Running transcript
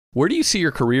Where do you see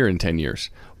your career in 10 years?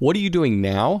 What are you doing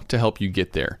now to help you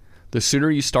get there? The sooner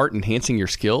you start enhancing your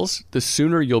skills, the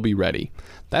sooner you'll be ready.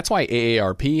 That's why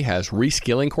AARP has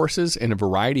reskilling courses in a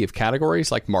variety of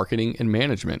categories like marketing and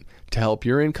management to help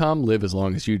your income live as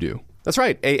long as you do. That's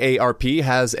right. AARP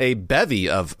has a bevy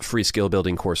of free skill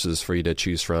building courses for you to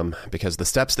choose from because the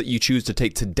steps that you choose to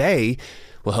take today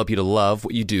will help you to love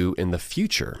what you do in the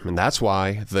future. And that's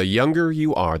why the younger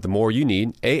you are, the more you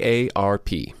need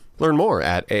AARP. Learn more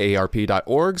at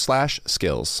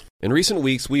aarp.org/skills. In recent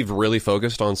weeks, we've really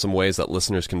focused on some ways that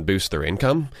listeners can boost their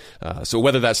income. So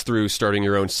whether that's through starting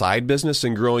your own side business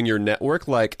and growing your network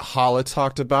like Hala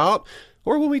talked about,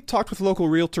 or when we talked with local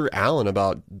realtor Alan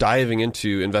about diving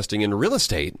into investing in real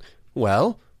estate,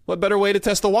 well, what better way to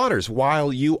test the waters?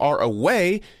 While you are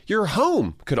away, your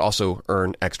home could also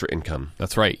earn extra income.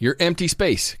 That's right. Your empty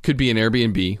space could be an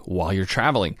Airbnb while you're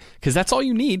traveling, because that's all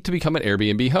you need to become an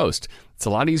Airbnb host. It's a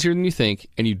lot easier than you think,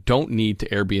 and you don't need to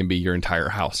Airbnb your entire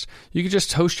house. You can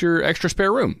just host your extra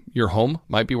spare room. Your home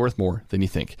might be worth more than you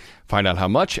think. Find out how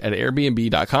much at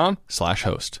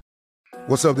airbnb.com/host.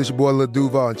 What's up, this your boy Lil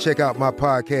Duval, and check out my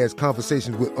podcast,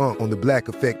 Conversations with Unc, on the Black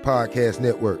Effect Podcast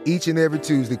Network. Each and every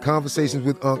Tuesday, Conversations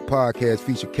with Unc podcast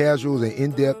feature casual and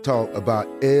in-depth talk about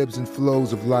ebbs and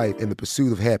flows of life and the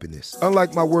pursuit of happiness.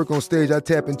 Unlike my work on stage, I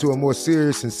tap into a more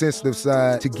serious and sensitive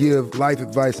side to give life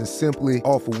advice and simply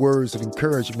offer words of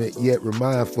encouragement, yet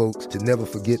remind folks to never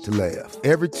forget to laugh.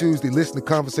 Every Tuesday, listen to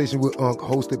Conversations with Unc,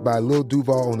 hosted by Lil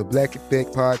Duval on the Black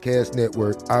Effect Podcast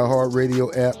Network,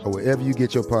 iHeartRadio app, or wherever you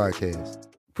get your podcasts.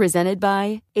 Presented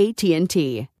by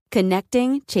AT&T.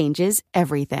 Connecting changes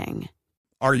everything.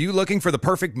 Are you looking for the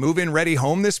perfect move-in ready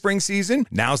home this spring season?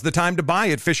 Now's the time to buy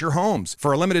at Fisher Homes.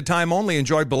 For a limited time only,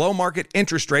 enjoy below-market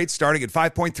interest rates starting at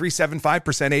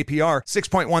 5.375% APR,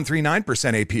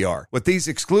 6.139% APR. With these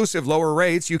exclusive lower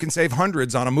rates, you can save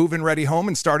hundreds on a move-in ready home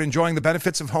and start enjoying the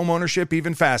benefits of homeownership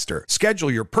even faster.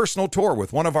 Schedule your personal tour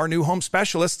with one of our new home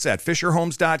specialists at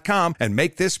FisherHomes.com and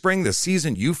make this spring the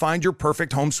season you find your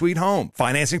perfect home sweet home.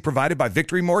 Financing provided by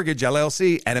Victory Mortgage,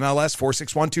 LLC, NMLS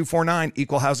 461249,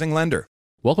 Equal Housing Lender.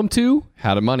 Welcome to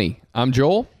How to Money. I'm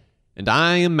Joel. And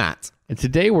I am Matt. And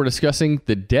today we're discussing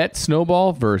the debt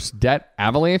snowball versus debt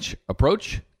avalanche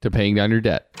approach to paying down your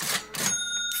debt.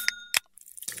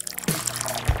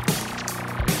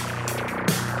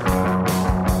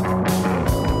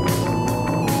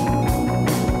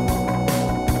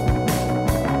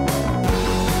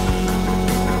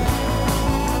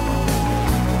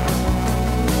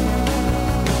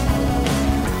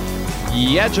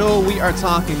 Yeah, Joel, we are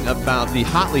talking about the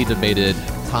hotly debated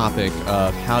topic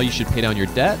of how you should pay down your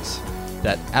debt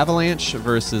avalanche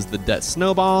versus the debt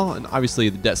snowball. And obviously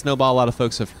the debt snowball, a lot of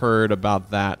folks have heard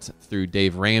about that through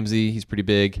Dave Ramsey. He's pretty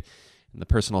big in the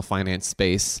personal finance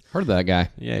space. Heard of that guy.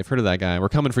 Yeah, you've heard of that guy. We're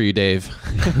coming for you, Dave.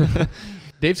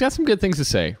 Dave's got some good things to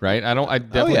say, right? I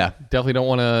definitely don't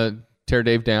want to tear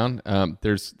Dave down.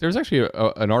 There's actually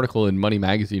an article in Money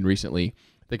Magazine recently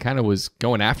that kind of was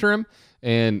going after him,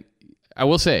 and I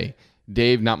will say,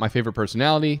 Dave, not my favorite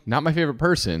personality, not my favorite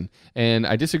person, and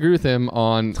I disagree with him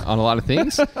on a lot of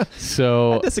things.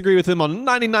 So I disagree with him on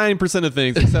 99% of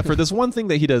things, except for this one thing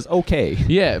that he does okay.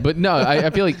 Yeah, but no, I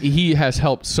feel like he has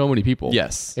helped so many people.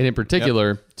 Yes. And in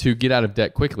particular, to get out of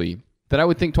debt quickly, that I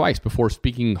would think twice before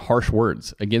speaking harsh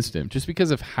words against him, just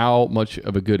because of how much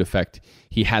of a good effect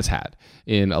he has had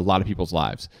in a lot of people's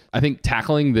lives. I think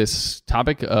tackling this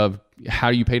topic of how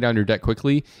you pay down your debt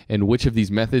quickly and which of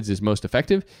these methods is most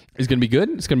effective is going to be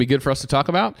good. It's going to be good for us to talk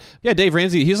about. Yeah, Dave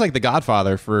Ramsey, he's like the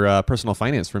godfather for personal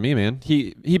finance for me, man.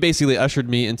 He basically ushered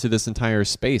me into this entire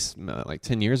space like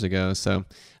 10 years ago. So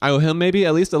I owe him maybe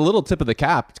at least a little tip of the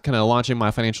cap, kind of launching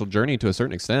my financial journey to a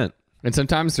certain extent. And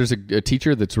sometimes there's a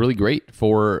teacher that's really great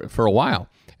for a while,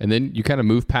 and then you kind of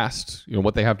move past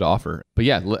what they have to offer. But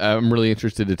yeah, I'm really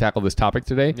interested to tackle this topic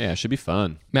today. Yeah, it should be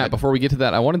fun. Matt, before we get to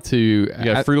that, I wanted to... You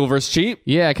got frugal versus cheap?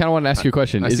 Yeah, I kind of wanted to ask you a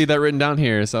question. I see that written down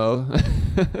here, so...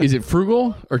 Is it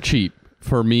frugal or cheap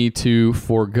for me to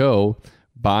forego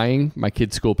buying my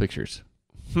kids' school pictures?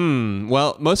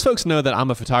 Well, most folks know that I'm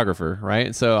a photographer,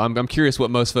 right? So I'm curious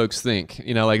what most folks think.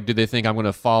 Like, do they think I'm going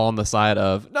to fall on the side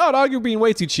of, no, dog, you're being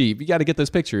way too cheap. You got to get those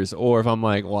pictures. Or if I'm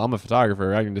like, well, I'm a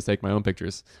photographer, I can just take my own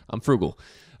pictures. I'm frugal.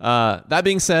 That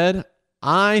being said,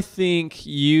 I think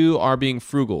you are being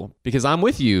frugal because I'm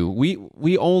with you.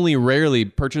 We only rarely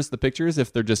purchase the pictures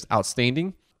if they're just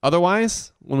outstanding.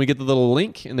 Otherwise, when we get the little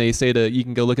link and they say you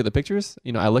can go look at the pictures,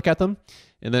 I look at them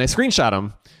and then I screenshot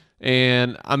them.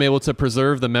 And I'm able to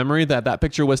preserve the memory that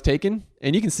picture was taken,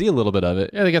 and you can see a little bit of it.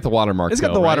 Yeah, they got the watermark. It's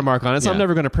got the watermark on it, so yeah. I'm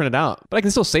never going to print it out. But I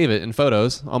can still save it in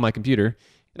photos on my computer,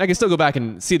 And I can still go back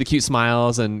and see the cute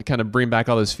smiles and kind of bring back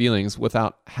all those feelings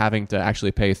without having to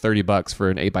actually pay $30 for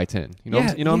an 8x10. You know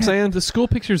what I'm saying? The school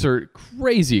pictures are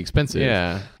crazy expensive.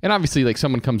 Yeah. And obviously, like,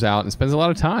 someone comes out and spends a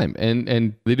lot of time,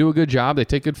 and they do a good job. They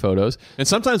take good photos. And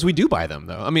sometimes we do buy them,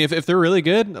 though. I mean, if they're really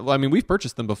good, well, I mean, we've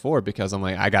purchased them before because I'm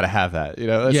like, I got to have that. You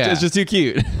know, it's just too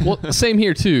cute. Well, same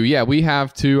here, too. Yeah, we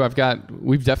have too.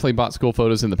 We've definitely bought school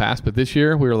photos in the past, but this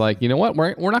year we were like, you know what?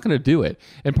 We're not going to do it.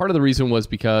 And part of the reason was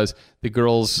because the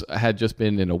girls had just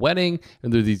been in a wedding,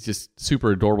 and there are these just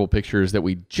super adorable pictures that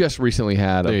we just recently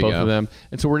had of both of them.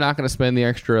 And so we're not going to spend the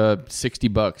extra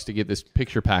 $60 to get this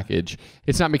picture package.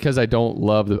 It's not because I don't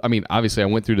love I mean, obviously I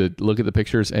went through to look at the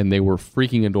pictures and they were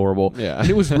freaking adorable. Yeah. And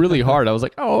it was really hard. I was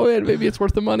like, oh, maybe it's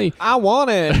worth the money. I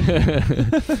want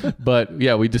it. But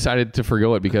yeah, we decided to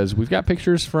forgo it because we've got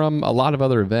pictures from a lot of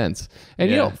other events.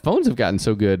 And you know, phones have gotten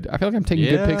so good. I feel like I'm taking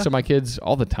good pics of my kids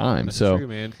all the time. That's true,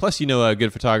 man. Plus, a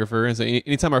good photographer. And so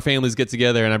anytime our families get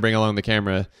together and I bring along the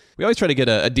camera, we always try to get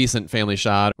a decent family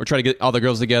shot. We're trying to get all the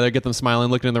girls together, get them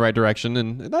smiling, looking in the right direction,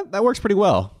 and that works pretty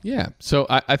well. Yeah. So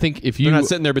I think if they're not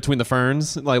sitting there between the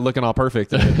ferns, like looking all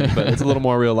perfect, but it's a little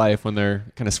more real life when they're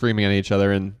kind of screaming at each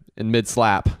other in mid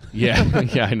slap. Yeah.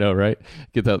 Yeah, I know, right?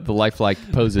 Get the lifelike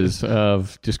poses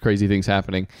of just crazy things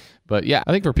happening. But yeah,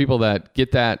 I think for people that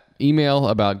get that email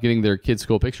about getting their kids'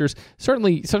 school pictures,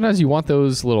 certainly sometimes you want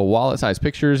those little wallet-sized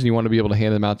pictures and you want to be able to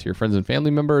hand them out to your friends and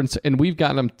family members. And we've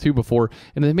gotten them too before,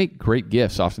 and they make great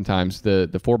gifts oftentimes. The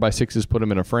 4x6s, put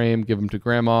them in a frame, give them to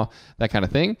grandma, that kind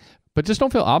of thing. But just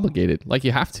don't feel obligated like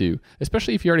you have to,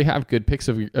 especially if you already have good pics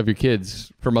of your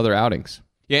kids from other outings.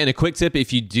 Yeah, and a quick tip,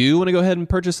 if you do want to go ahead and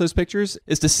purchase those pictures,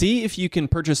 is to see if you can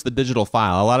purchase the digital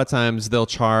file. A lot of times they'll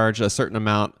charge a certain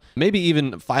amount, maybe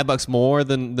even $5 more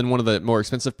than one of the more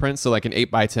expensive prints. So like an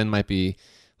 8x10 might be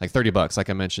like $30, like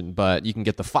I mentioned, but you can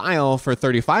get the file for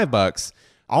 $35.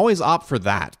 Always opt for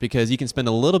that because you can spend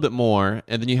a little bit more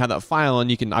and then you have that file and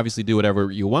you can obviously do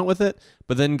whatever you want with it,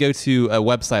 but then go to a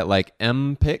website like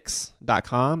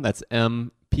mpix.com. That's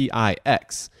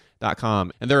MPIX.com.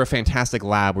 And they're a fantastic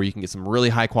lab where you can get some really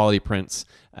high quality prints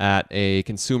at a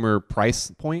consumer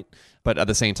price point. But at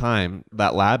the same time,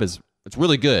 that lab it's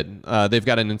really good. They've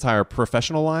got an entire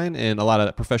professional line, and a lot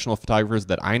of professional photographers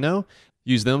that I know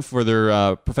use them for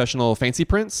their professional fancy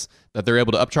prints that they're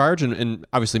able to upcharge and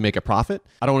obviously make a profit.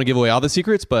 I don't want to give away all the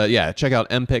secrets, but yeah, check out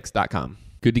mpix.com.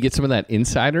 Good to get some of that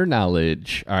insider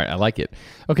knowledge. All right, I like it.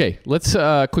 Okay, let's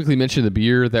quickly mention the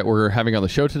beer that we're having on the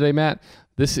show today, Matt.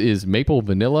 This is Maple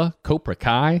Vanilla Copra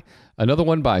Kai, another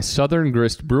one by Southern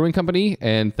Grist Brewing Company,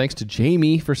 and thanks to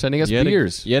Jamie for sending us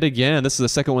beers. Yet again, this is the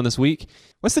second one this week.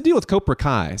 What's the deal with Copra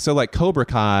Kai? So like Cobra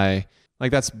Kai,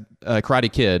 like that's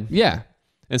Karate Kid. Yeah.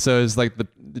 And so it's like,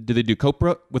 do they do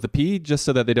Copra with a P just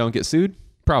so that they don't get sued?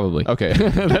 Probably. Okay.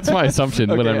 That's my assumption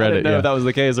when I read it. I didn't know if that was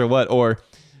the case or what, or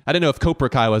I didn't know if Copra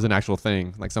Kai was an actual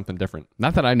thing, like something different.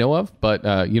 Not that I know of,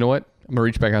 but you know what? I'm going to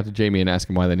reach back out to Jamie and ask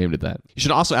him why they named it that. You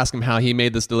should also ask him how he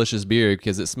made this delicious beer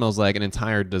because it smells like an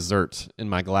entire dessert in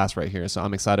my glass right here. So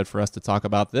I'm excited for us to talk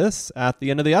about this at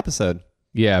the end of the episode.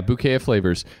 Yeah, bouquet of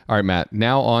flavors. All right, Matt,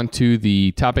 now on to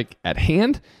the topic at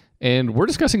hand, and we're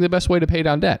discussing the best way to pay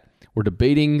down debt. We're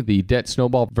debating the debt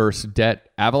snowball versus debt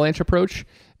avalanche approach,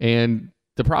 and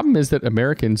the problem is that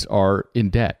Americans are in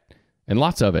debt, and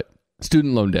lots of it.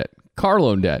 Student loan debt, car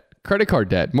loan debt, credit card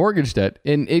debt, mortgage debt,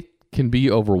 and it can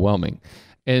be overwhelming.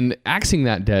 And axing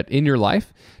that debt in your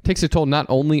life takes a toll not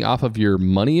only off of your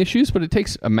money issues, but it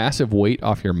takes a massive weight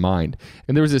off your mind.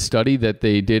 And there was a study that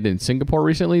they did in Singapore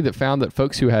recently that found that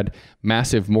folks who had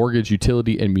massive mortgage,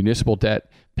 utility, and municipal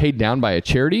debt paid down by a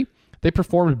charity, they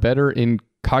performed better in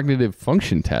cognitive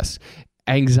function tests.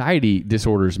 Anxiety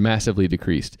disorders massively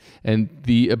decreased, and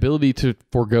the ability to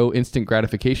forego instant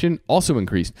gratification also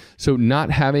increased. So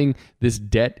not having this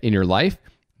debt in your life,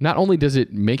 not only does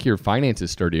it make your finances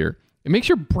sturdier, it makes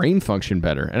your brain function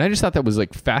better. And I just thought that was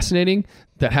like fascinating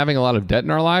that having a lot of debt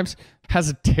in our lives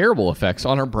has terrible effects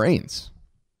on our brains.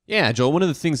 Yeah, Joel, one of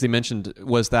the things they mentioned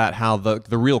was that how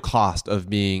the real cost of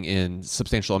being in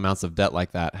substantial amounts of debt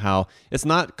like that, how it's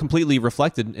not completely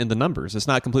reflected in the numbers. It's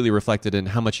not completely reflected in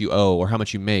how much you owe or how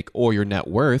much you make or your net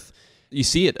worth. You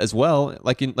see it as well,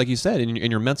 like you said, in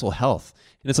your mental health.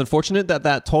 And it's unfortunate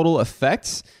that total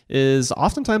effect is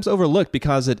oftentimes overlooked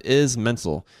because it is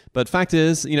mental. But fact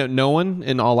is, no one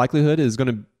in all likelihood is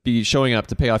going to be showing up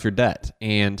to pay off your debt.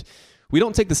 And we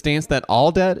don't take the stance that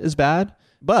all debt is bad,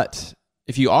 but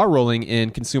if you are rolling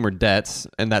in consumer debts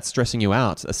and that's stressing you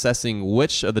out, assessing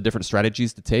which of the different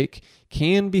strategies to take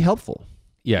can be helpful.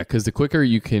 Yeah, because the quicker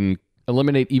you can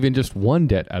eliminate even just one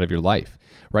debt out of your life,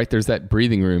 right? There's that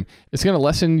breathing room. It's going to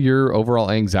lessen your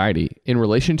overall anxiety in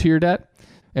relation to your debt.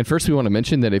 And first, we want to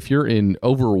mention that if you're in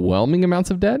overwhelming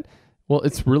amounts of debt, well,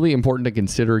 it's really important to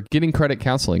consider getting credit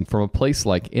counseling from a place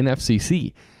like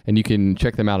NFCC, and you can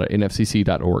check them out at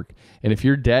nfcc.org. And if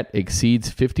your debt exceeds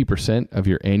 50% of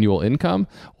your annual income,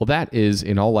 well, that is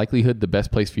in all likelihood the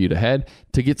best place for you to head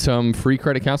to get some free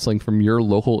credit counseling from your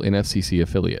local NFCC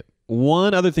affiliate.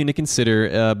 One other thing to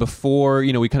consider before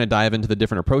we kind of dive into the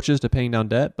different approaches to paying down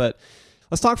debt, but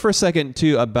let's talk for a second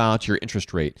too about your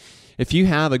interest rate. If you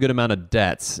have a good amount of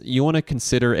debts, you want to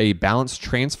consider a balance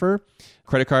transfer.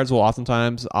 Credit cards will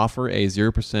oftentimes offer a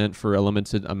 0% for a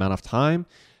limited amount of time.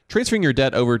 Transferring your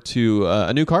debt over to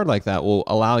a new card like that will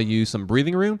allow you some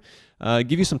breathing room,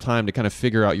 give you some time to kind of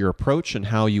figure out your approach and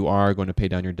how you are going to pay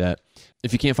down your debt.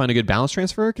 If you can't find a good balance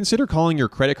transfer, consider calling your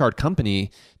credit card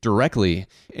company directly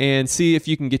and see if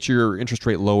you can get your interest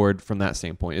rate lowered from that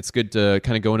standpoint. It's good to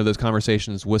kind of go into those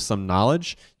conversations with some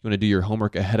knowledge. You want to do your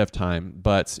homework ahead of time.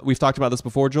 But we've talked about this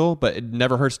before, Joel, but it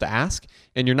never hurts to ask.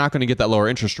 And you're not going to get that lower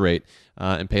interest rate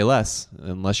and pay less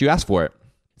unless you ask for it.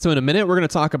 So in a minute, we're going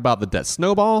to talk about the debt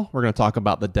snowball. We're going to talk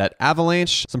about the debt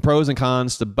avalanche, some pros and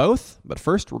cons to both. But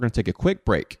first, we're going to take a quick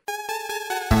break.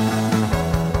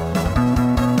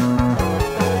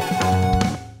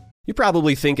 You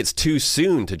probably think it's too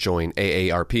soon to join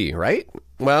AARP, right?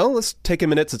 Well, let's take a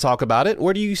minute to talk about it.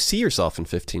 Where do you see yourself in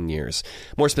 15 years?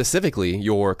 More specifically,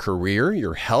 your career,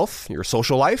 your health, your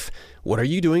social life. What are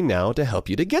you doing now to help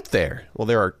you to get there? Well,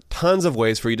 there are tons of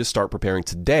ways for you to start preparing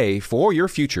today for your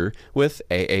future with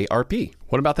AARP.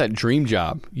 What about that dream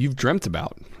job you've dreamt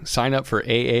about? Sign up for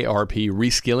AARP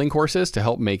reskilling courses to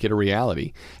help make it a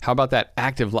reality. How about that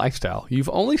active lifestyle you've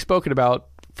only spoken about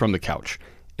from the couch?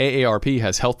 AARP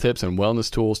has health tips and wellness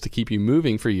tools to keep you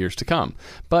moving for years to come.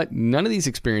 But none of these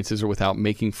experiences are without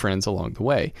making friends along the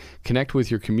way. Connect with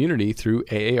your community through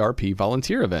AARP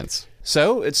volunteer events.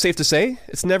 So it's safe to say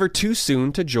it's never too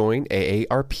soon to join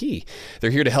AARP.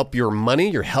 They're here to help your money,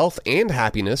 your health, and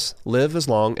happiness live as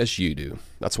long as you do.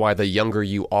 That's why the younger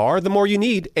you are, the more you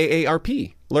need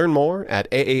AARP. Learn more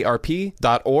at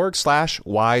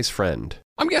aarp.org/wisefriend.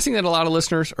 I'm guessing that a lot of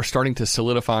listeners are starting to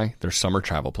solidify their summer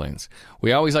travel plans.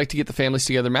 We always like to get the families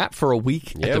together, Matt, for a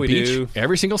week at the beach do.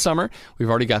 Every single summer. We've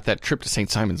already got that trip to St.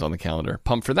 Simon's on the calendar.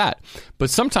 Pumped for that. But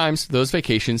sometimes those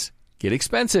vacations get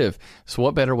expensive. So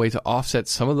what better way to offset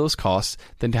some of those costs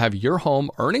than to have your home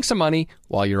earning some money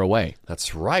while you're away?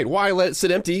 That's right. Why let it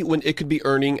sit empty when it could be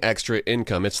earning extra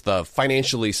income? It's the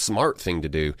financially smart thing to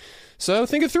do. So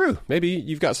think it through. Maybe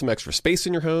you've got some extra space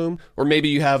in your home, or maybe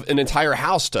you have an entire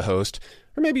house to host.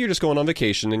 Or maybe you're just going on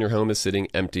vacation and your home is sitting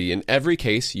empty. In every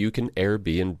case, you can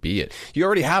Airbnb it. You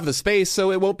already have the space,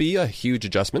 so it won't be a huge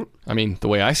adjustment. I mean, the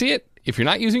way I see it, if you're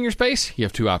not using your space, you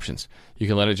have two options. You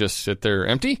can let it just sit there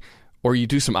empty, or you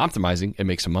do some optimizing and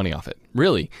make some money off it.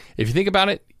 Really, if you think about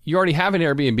it, you already have an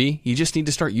Airbnb. You just need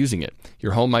to start using it.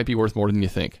 Your home might be worth more than you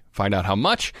think. Find out how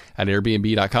much at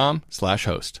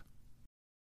airbnb.com/host.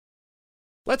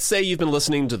 Let's say you've been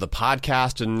listening to the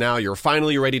podcast and now you're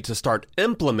finally ready to start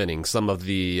implementing some of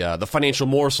the financial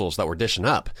morsels that we're dishing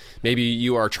up. Maybe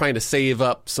you are trying to save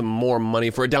up some more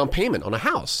money for a down payment on a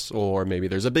house, or maybe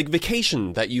there's a big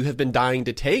vacation that you have been dying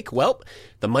to take. Well,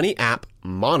 the money app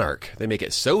Monarch. They make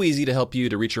it so easy to help you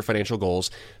to reach your financial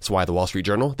goals. That's why the Wall Street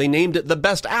Journal, they named it the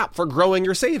best app for growing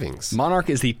your savings. Monarch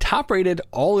is the top-rated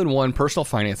all-in-one personal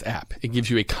finance app. It gives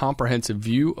you a comprehensive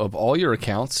view of all your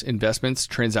accounts, investments,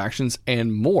 transactions,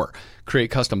 and more.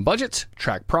 Create custom budgets,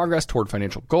 track progress toward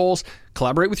financial goals,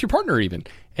 collaborate with your partner even.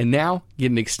 And now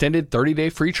get an extended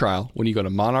 30-day free trial when you go to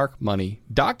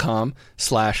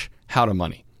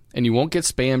monarchmoney.com/howtomoney. And you won't get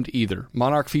spammed either.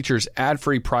 Monarch features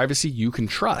ad-free privacy you can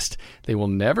trust. They will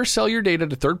never sell your data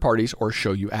to third parties or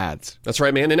show you ads. That's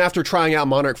right, man. And after trying out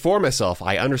Monarch for myself,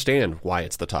 I understand why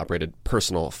it's the top-rated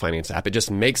personal finance app. It just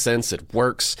makes sense. It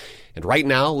works. And right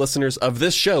now, listeners of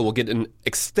this show will get an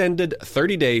extended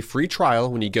 30-day free trial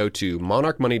when you go to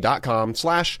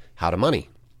monarchmoney.com/howtomoney.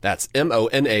 That's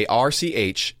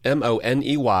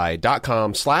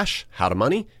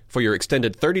monarchmoney.com/howtomoney for your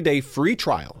extended 30-day free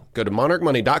trial. Go to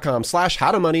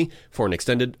monarchmoney.com/howtomoney for an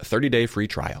extended 30-day free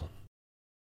trial.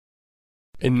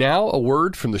 And now a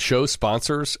word from the show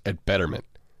sponsors at Betterment.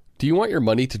 Do you want your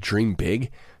money to dream big?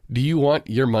 Do you want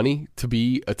your money to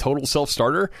be a total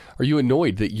self-starter? Are you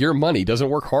annoyed that your money doesn't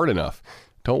work hard enough?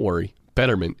 Don't worry,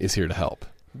 Betterment is here to help.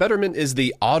 Betterment is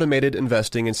the automated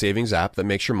investing and savings app that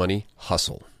makes your money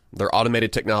hustle. Their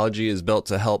automated technology is built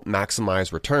to help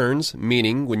maximize returns,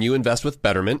 meaning when you invest with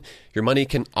Betterment, your money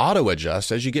can auto-adjust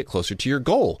as you get closer to your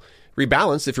goal.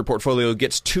 Rebalance if your portfolio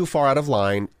gets too far out of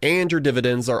line and your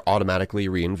dividends are automatically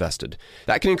reinvested.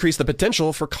 That can increase the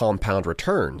potential for compound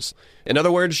returns. In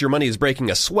other words, your money is breaking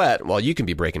a sweat while you can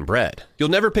be breaking bread. You'll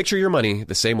never picture your money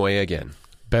the same way again.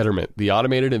 Betterment, the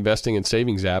automated investing and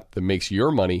savings app that makes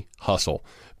your money hustle.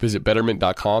 Visit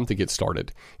Betterment.com to get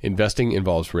started. Investing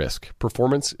involves risk.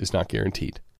 Performance is not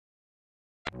guaranteed.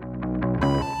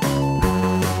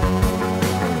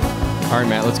 All right,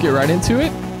 Matt, let's get right into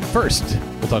it. First,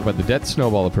 we'll talk about the debt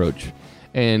snowball approach.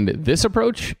 And this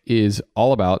approach is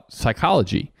all about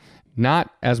psychology, not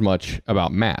as much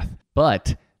about math.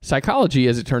 But psychology,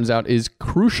 as it turns out, is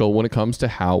crucial when it comes to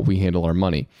how we handle our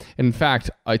money. And in fact,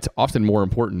 it's often more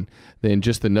important than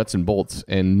just the nuts and bolts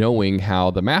and knowing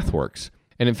how the math works.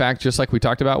 And in fact, just like we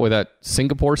talked about with that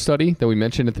Singapore study that we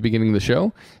mentioned at the beginning of the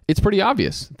show, it's pretty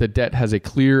obvious that debt has a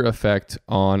clear effect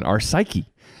on our psyche.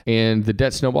 And the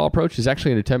debt snowball approach is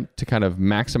actually an attempt to kind of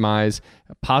maximize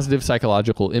positive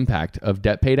psychological impact of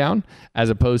debt paydown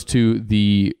as opposed to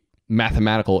the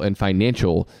mathematical and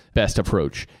financial best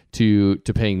approach to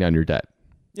paying down your debt.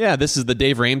 Yeah, this is the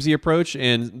Dave Ramsey approach,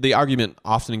 and the argument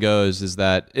often goes is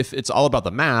that if it's all about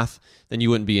the math, then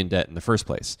you wouldn't be in debt in the first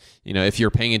place. You know, if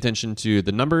you're paying attention to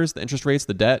the numbers, the interest rates,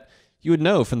 the debt, you would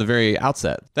know from the very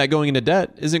outset that going into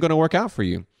debt isn't going to work out for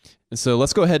you. And so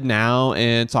let's go ahead now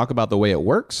and talk about the way it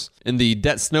works. In the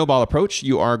debt snowball approach,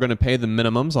 you are going to pay the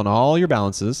minimums on all your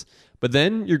balances, but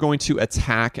then you're going to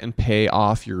attack and pay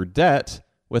off your debt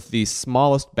with the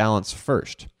smallest balance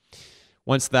first.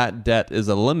 Once that debt is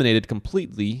eliminated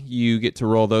completely, you get to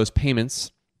roll those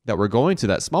payments that were going to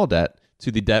that small debt to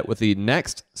the debt with the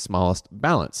next smallest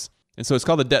balance. And so it's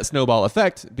called the debt snowball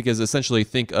effect because essentially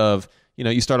think of,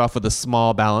 you start off with a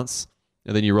small balance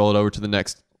and then you roll it over to the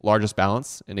next largest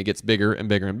balance and it gets bigger and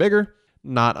bigger and bigger,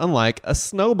 not unlike a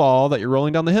snowball that you're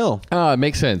rolling down the hill. It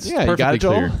makes sense. Yeah, you got it,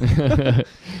 Joel?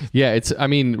 Yeah,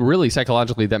 really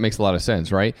psychologically that makes a lot of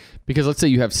sense, right? Because let's say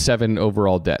you have 7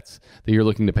 overall debts that you're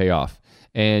looking to pay off.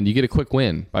 And you get a quick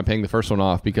win by paying the first one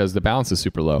off because the balance is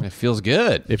super low. It feels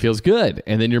good.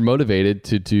 And then you're motivated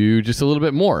to do just a little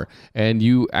bit more. And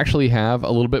you actually have a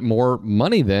little bit more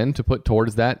money then to put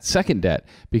towards that second debt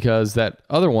because that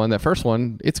other one, that first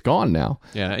one, it's gone now.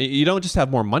 Yeah, you don't just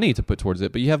have more money to put towards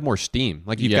it, but you have more steam.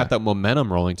 Like you've got that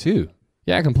momentum rolling too.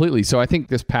 Yeah, completely. So I think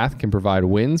this path can provide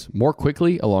wins more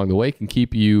quickly along the way, can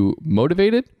keep you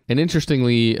motivated. And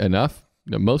interestingly enough,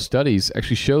 most studies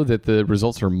actually show that the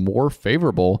results are more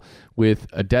favorable with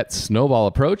a debt snowball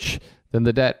approach than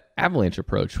the debt avalanche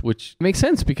approach, which makes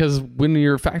sense because when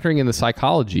you're factoring in the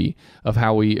psychology of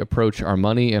how we approach our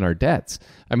money and our debts,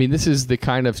 this is the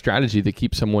kind of strategy that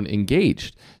keeps someone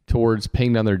engaged towards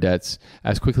paying down their debts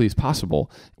as quickly as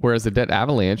possible. Whereas the debt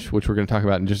avalanche, which we're going to talk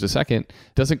about in just a second,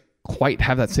 doesn't quite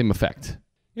have that same effect.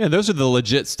 Yeah, those are the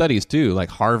legit studies too, like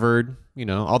Harvard,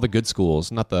 all the good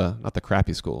schools, not the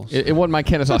crappy schools. It wasn't my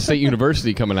Kennesaw State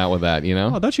University coming out with that,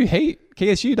 Oh, don't you hate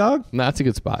KSU, dog? No, that's a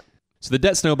good spot. So the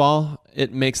debt snowball,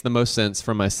 it makes the most sense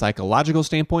from a psychological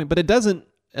standpoint, but it doesn't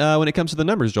when it comes to the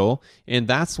numbers, Joel. And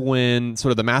that's when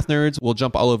sort of the math nerds will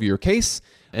jump all over your case.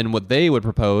 And what they would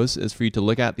propose is for you to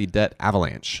look at the debt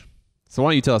avalanche. So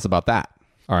why don't you tell us about that?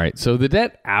 All right, so the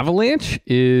debt avalanche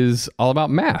is all about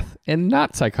math and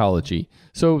not psychology.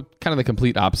 So kind of the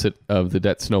complete opposite of the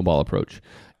debt snowball approach.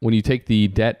 When you take the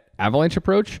debt avalanche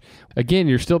approach, again,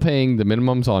 you're still paying the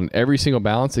minimums on every single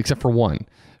balance except for one.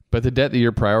 But the debt that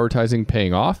you're prioritizing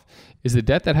paying off is the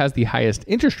debt that has the highest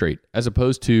interest rate as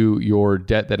opposed to your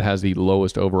debt that has the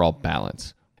lowest overall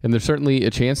balance. And there's certainly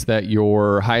a chance that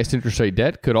your highest interest rate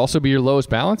debt could also be your lowest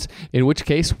balance, in which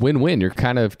case, win-win. You're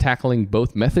kind of tackling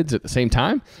both methods at the same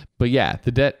time. But yeah,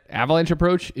 the debt avalanche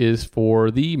approach is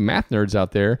for the math nerds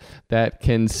out there that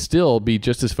can still be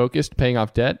just as focused paying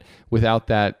off debt without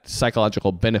that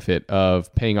psychological benefit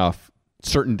of paying off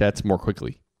certain debts more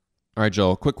quickly. All right,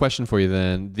 Joel, quick question for you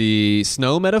then. The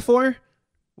snow metaphor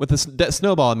with the debt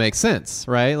snowball, it makes sense,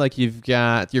 right? Like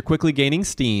you're quickly gaining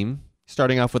steam,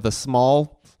 starting off with a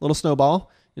small little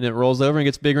snowball, and it rolls over and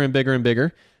gets bigger and bigger and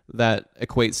bigger. That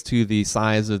equates to the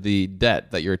size of the debt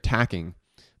that you're attacking.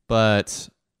 But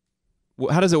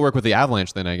how does it work with the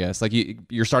avalanche then, I guess? Like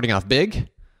you're starting off big?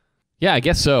 Yeah, I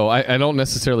guess so. I don't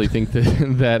necessarily think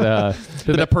that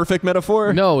a perfect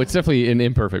metaphor? No, it's definitely an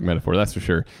imperfect metaphor, that's for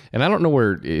sure. And I don't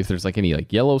know if there's like any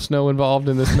like yellow snow involved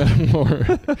in this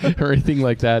metaphor or anything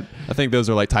like that. I think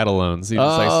those are like title loans. You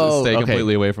just stay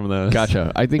completely away from those.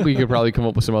 Gotcha. I think we could probably come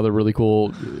up with some other really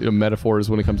cool metaphors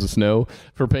when it comes to snow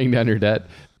for paying down your debt.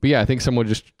 But yeah, I think someone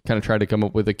just kind of tried to come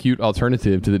up with a cute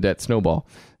alternative to the debt snowball.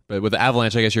 But with the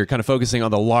avalanche, I guess you're kind of focusing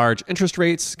on the large interest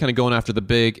rates, kind of going after the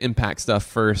big impact stuff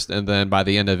first. And then by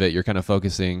the end of it, you're kind of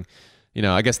focusing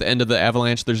I guess the end of the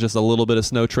Avalanche, there's just a little bit of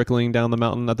snow trickling down the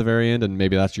mountain at the very end, and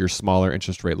maybe that's your smaller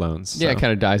interest rate loans. So. Yeah, it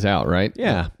kind of dies out, right?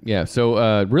 Yeah. Yeah.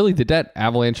 So really, the debt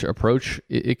avalanche approach,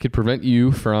 it could prevent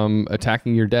you from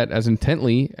attacking your debt as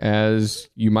intently as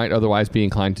you might otherwise be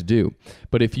inclined to do.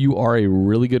 But if you are a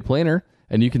really good planner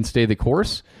and you can stay the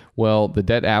course, well, the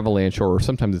debt avalanche, or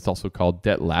sometimes it's also called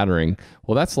debt laddering,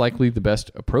 well, that's likely the best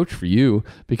approach for you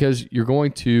because you're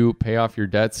going to pay off your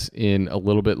debts in a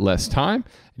little bit less time.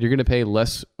 You're going to pay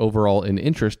less overall in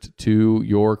interest to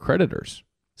your creditors.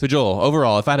 So Joel,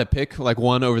 overall, if I had to pick like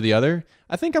one over the other,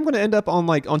 I think I'm going to end up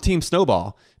on Team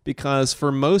Snowball because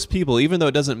for most people, even though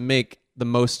it doesn't make the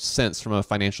most sense from a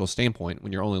financial standpoint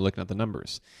when you're only looking at the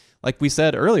numbers, like we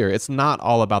said earlier, it's not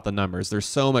all about the numbers. There's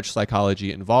so much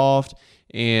psychology involved.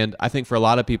 And I think for a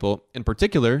lot of people, in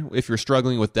particular, if you're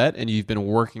struggling with debt and you've been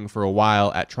working for a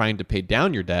while at trying to pay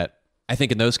down your debt, I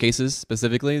think in those cases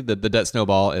specifically, the debt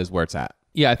snowball is where it's at.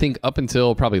 Yeah, I think up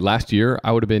until probably last year,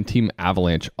 I would have been Team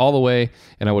Avalanche all the way,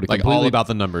 and I would have like all about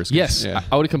the numbers. Yes, yeah.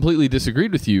 I would have completely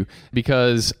disagreed with you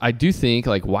because I do think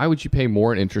why would you pay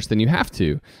more in interest than you have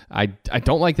to? I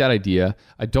don't like that idea.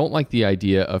 I don't like the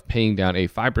idea of paying down a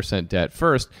 5% debt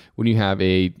first when you have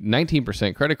a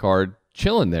 19% credit card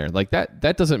chilling there.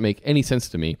 That doesn't make any sense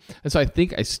to me. And so I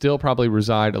think I still probably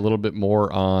reside a little bit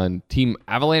more on Team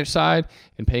Avalanche side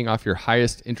and paying off your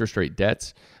highest interest rate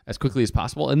debts as quickly as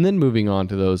possible, and then moving on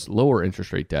to those lower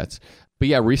interest rate debts. But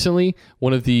yeah, recently,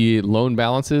 one of the loan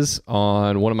balances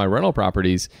on one of my rental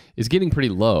properties is getting pretty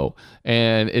low.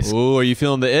 And it's... Ooh, are you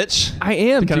feeling the itch? I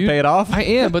am, to kind of pay it off? I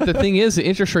am, but the thing is, the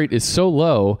interest rate is so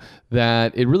low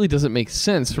that it really doesn't make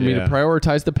sense for me to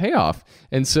prioritize the payoff.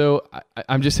 And so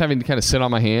I'm just having to kind of sit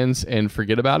on my hands and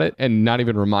forget about it and not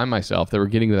even remind myself that we're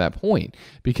getting to that point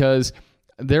because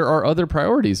there are other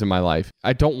priorities in my life.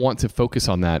 I don't want to focus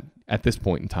on that at this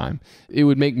point in time. It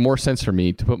would make more sense for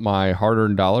me to put my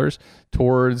hard-earned dollars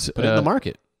towards... Put it in the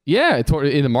market. Yeah,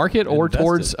 in the market or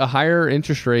towards a higher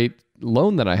interest rate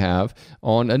loan that I have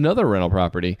on another rental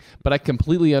property. But I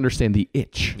completely understand the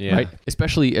itch, right?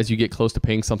 Especially as you get close to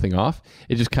paying something off.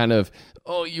 It just kind of,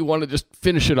 you want to just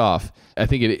finish it off. I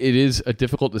think it is a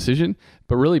difficult decision,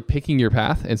 but really picking your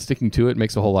path and sticking to it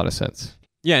makes a whole lot of sense.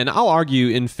 Yeah, and I'll argue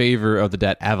in favor of the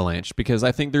debt avalanche because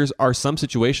I think are some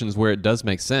situations where it does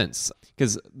make sense.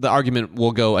 Because the argument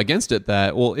will go against it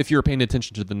that, well, if you're paying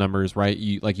attention to the numbers, right,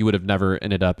 you would have never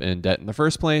ended up in debt in the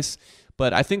first place.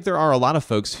 But I think there are a lot of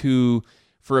folks who,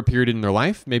 for a period in their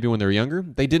life, maybe when they were younger,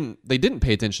 they didn't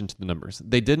pay attention to the numbers.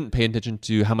 They didn't pay attention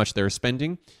to how much they were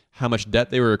spending, how much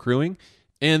debt they were accruing.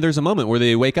 And there's a moment where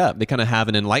they wake up. They kind of have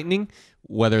an enlightening,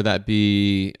 whether that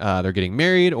be they're getting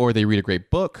married or they read a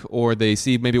great book or they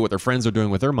see maybe what their friends are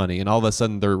doing with their money. And all of a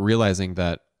sudden they're realizing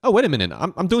that, oh, wait a minute,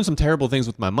 I'm doing some terrible things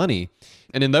with my money.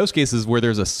 And in those cases where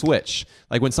there's a switch,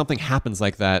 like when something happens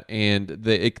like that and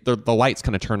the lights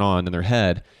kind of turn on in their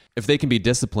head, if they can be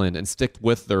disciplined and stick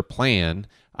with their plan,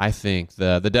 I think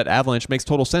the debt avalanche makes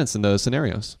total sense in those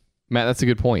scenarios. Matt, that's a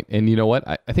good point. And you know what?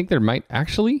 I think there might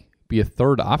actually be a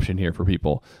third option here for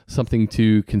people, something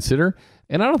to consider.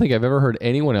 And I don't think I've ever heard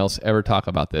anyone else ever talk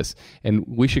about this. And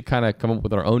we should kind of come up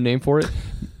with our own name for it.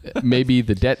 Maybe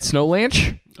the debt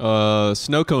snowlanche?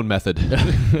 Snow cone method.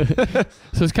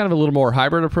 So it's kind of a little more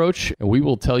hybrid approach. And we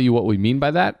will tell you what we mean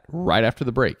by that right after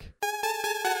the break.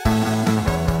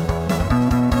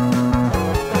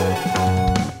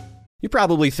 You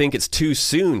probably think it's too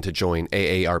soon to join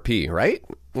AARP, right?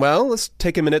 Well, let's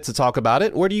take a minute to talk about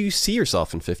it. Where do you see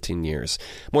yourself in 15 years?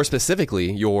 More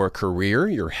specifically, your career,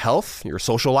 your health, your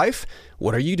social life.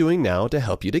 What are you doing now to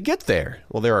help you to get there?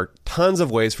 Well, there are tons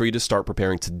of ways for you to start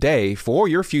preparing today for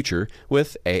your future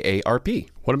with AARP.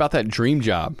 What about that dream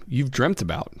job you've dreamt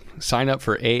about? Sign up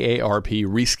for AARP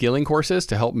reskilling courses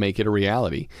to help make it a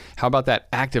reality. How about that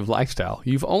active lifestyle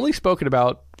you've only spoken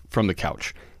about from the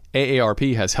couch?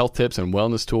 AARP has health tips and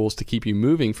wellness tools to keep you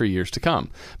moving for years to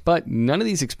come. But none of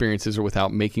these experiences are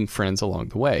without making friends along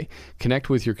the way. Connect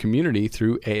with your community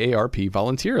through AARP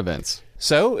volunteer events.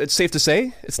 So it's safe to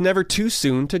say it's never too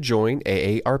soon to join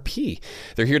AARP.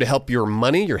 They're here to help your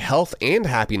money, your health, and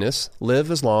happiness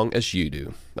live as long as you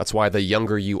do. That's why the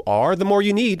younger you are, the more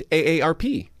you need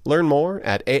AARP. Learn more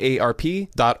at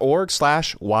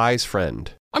aarp.org/wisefriend.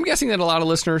 I'm guessing that a lot of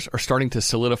listeners are starting to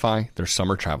solidify their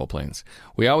summer travel plans.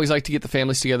 We always like to get the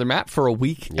families together, Matt, for a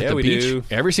week at the beach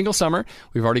every single summer.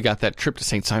 We've already got that trip to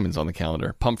St. Simon's on the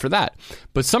calendar. Pumped for that.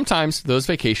 But sometimes those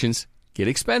vacations get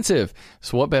expensive.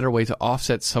 So what better way to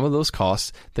offset some of those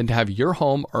costs than to have your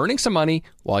home earning some money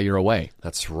while you're away?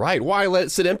 That's right. Why let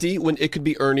it sit empty when it could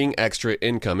be earning extra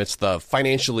income? It's the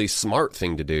financially smart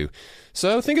thing to do.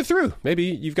 So think it through. Maybe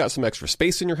you've got some extra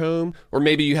space in your home, or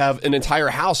maybe you have an entire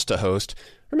house to host,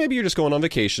 or maybe you're just going on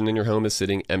vacation and your home is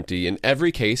sitting empty. In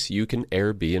every case, you can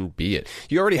Airbnb it.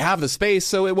 You already have the space,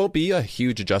 so it won't be a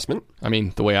huge adjustment. I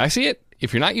mean, the way I see it,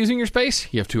 if you're not using your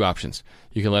space, you have two options.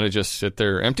 You can let it just sit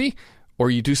there empty, or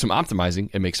you do some optimizing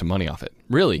and make some money off it.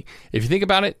 Really, if you think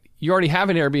about it, you already have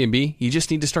an Airbnb. You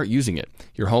just need to start using it.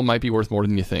 Your home might be worth more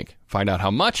than you think. Find out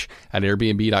how much at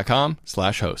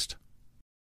airbnb.com/host.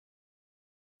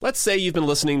 Let's say you've been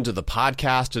listening to the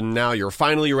podcast and now you're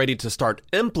finally ready to start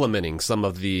implementing some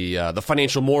of the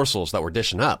financial morsels that we're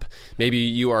dishing up. Maybe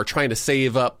you are trying to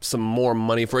save up some more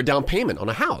money for a down payment on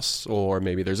a house, or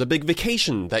maybe there's a big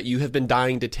vacation that you have been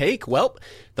dying to take. Well,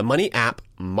 the money app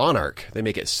Monarch. They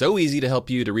make it so easy to help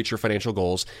you to reach your financial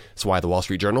goals. That's why the Wall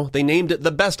Street Journal, they named it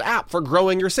the best app for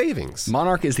growing your savings.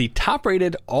 Monarch is the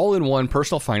top-rated all-in-one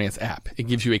personal finance app. It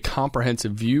gives you a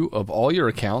comprehensive view of all your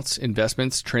accounts,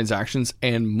 investments, transactions,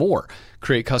 and more.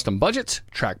 Create custom budgets,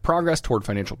 track progress toward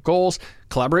financial goals,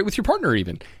 collaborate with your partner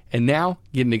even. And now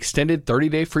get an extended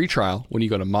 30-day free trial when you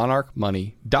go to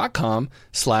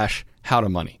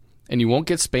monarchmoney.com/howtomoney. And you won't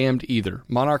get spammed either.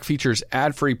 Monarch features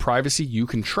ad-free privacy you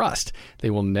can trust. They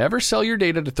will never sell your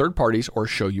data to third parties or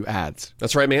show you ads.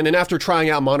 That's right, man. And after trying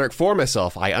out Monarch for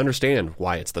myself, I understand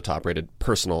why it's the top-rated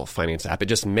personal finance app. It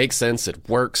just makes sense. It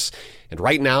works. And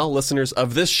right now, listeners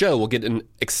of this show will get an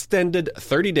extended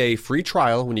 30-day free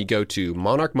trial when you go to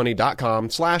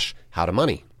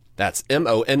monarchmoney.com/howtomoney. That's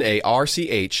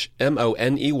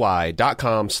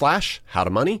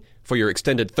monarchmoney.com/howtomoney for your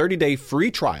extended 30-day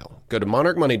free trial. Go to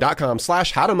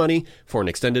monarchmoney.com/howtomoney for an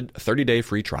extended 30-day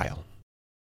free trial.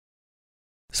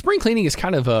 Spring cleaning is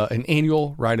kind of an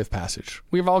annual rite of passage.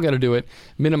 We've all got to do it,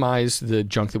 minimize the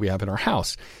junk that we have in our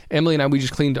house. Emily and I, we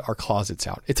just cleaned our closets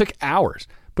out. It took hours,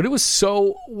 but it was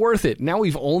so worth it. Now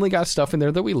we've only got stuff in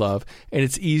there that we love, and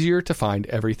it's easier to find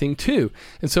everything too.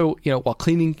 And so, while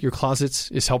cleaning your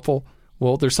closets is helpful,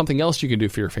 well, there's something else you can do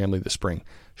for your family this spring.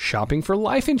 Shopping for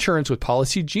life insurance with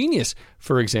Policy Genius,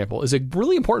 for example, is a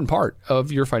really important part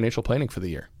of your financial planning for the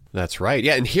year. That's right.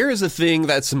 Yeah, and here is the thing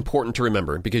that's important to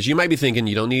remember, because you might be thinking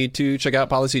you don't need to check out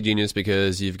Policy Genius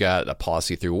because you've got a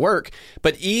policy through work.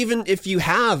 But even if you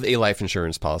have a life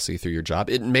insurance policy through your job,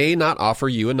 it may not offer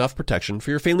you enough protection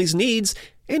for your family's needs,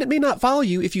 and it may not follow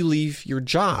you if you leave your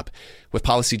job. With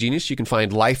Policy Genius, you can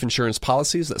find life insurance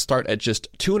policies that start at just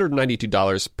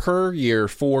 $292 per year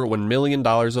for $1 million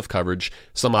of coverage.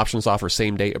 Some options offer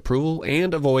same-day approval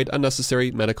and avoid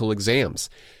unnecessary medical exams.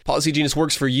 Policy Genius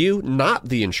works for you, not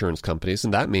the insurance companies,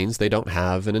 and that means they don't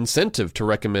have an incentive to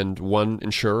recommend one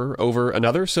insurer over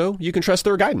another, so you can trust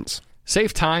their guidance.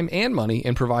 Save time and money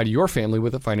and provide your family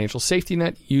with a financial safety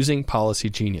net using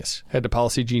Policy Genius. Head to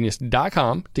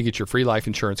policygenius.com to get your free life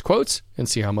insurance quotes and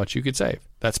see how much you could save.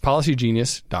 That's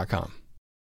policygenius.com.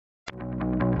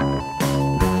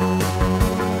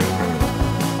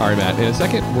 All right, Matt, in a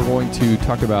second, we're going to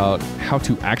talk about how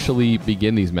to actually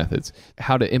begin these methods,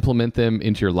 how to implement them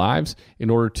into your lives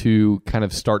in order to kind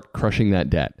of start crushing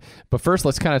that debt. But first,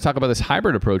 let's kind of talk about this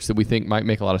hybrid approach that we think might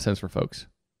make a lot of sense for folks.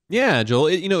 Yeah, Joel,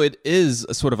 it is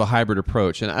a sort of a hybrid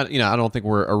approach. And I don't think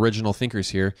we're original thinkers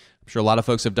here. I'm sure a lot of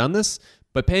folks have done this,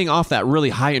 but paying off that really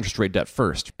high interest rate debt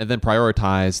first, and then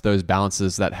prioritize those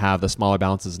balances that have the smaller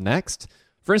balances next.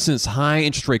 For instance, high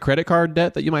interest rate credit card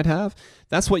debt that you might have,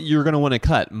 that's what you're going to want to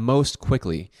cut most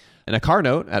quickly. And a car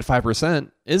note at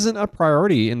 5% isn't a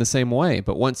priority in the same way.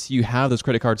 But once you have those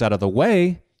credit cards out of the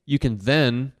way, you can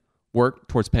then work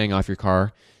towards paying off your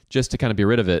car just to kind of be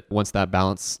rid of it once that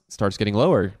balance starts getting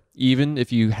lower, even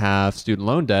if you have student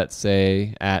loan debt,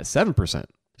 say, at 7%.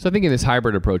 So I think in this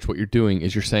hybrid approach, what you're doing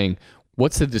is you're saying,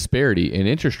 what's the disparity in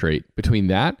interest rate between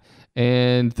that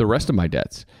and the rest of my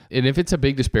debts? And if it's a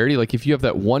big disparity, like if you have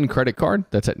that one credit card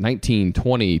that's at 19,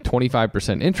 20,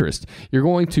 25% interest, you're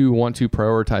going to want to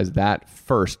prioritize that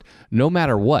first, no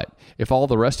matter what, if all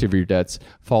the rest of your debts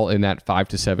fall in that 5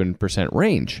 to 7%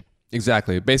 range.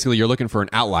 Exactly. Basically, you're looking for an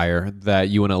outlier that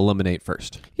you want to eliminate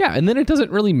first. Yeah, and then it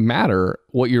doesn't really matter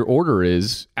what your order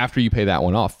is after you pay that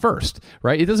one off first,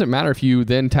 right? It doesn't matter if you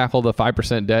then tackle the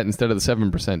 5% debt instead of the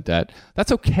 7% debt.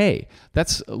 That's okay.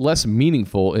 That's less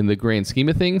meaningful in the grand scheme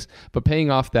of things, but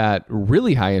paying off that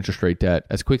really high interest rate debt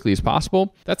as quickly as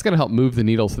possible, that's going to help move the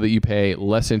needle so that you pay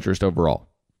less interest overall.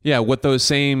 Yeah, what those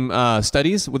same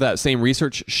studies, what that same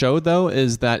research showed, though,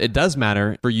 is that it does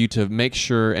matter for you to make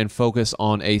sure and focus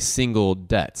on a single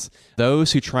debt.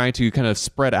 Those who try to kind of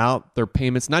spread out their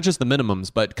payments, not just the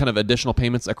minimums, but kind of additional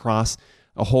payments across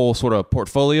a whole sort of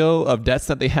portfolio of debts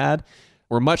that they had,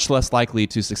 were much less likely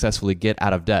to successfully get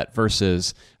out of debt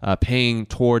versus paying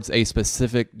towards a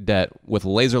specific debt with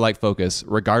laser-like focus,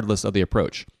 regardless of the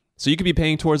approach. So you could be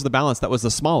paying towards the balance that was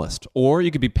the smallest, or you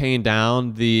could be paying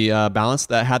down the balance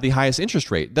that had the highest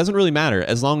interest rate. It doesn't really matter.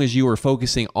 As long as you were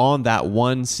focusing on that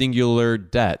one singular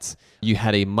debt, you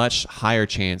had a much higher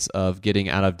chance of getting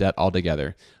out of debt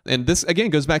altogether. And this, again,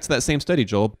 goes back to that same study,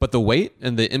 Joel. But the weight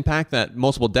and the impact that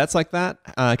multiple debts like that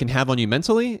can have on you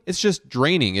mentally, it's just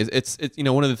draining. It's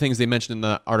one of the things they mentioned in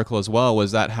the article as well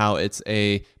was that how it's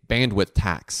a bandwidth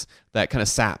tax that kind of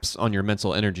saps on your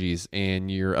mental energies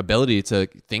and your ability to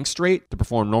think straight, to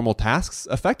perform normal tasks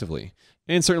effectively.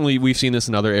 And certainly we've seen this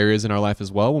in other areas in our life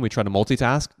as well. When we try to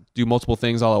multitask, do multiple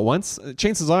things all at once,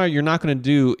 chances are you're not going to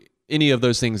do any of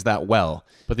those things that well.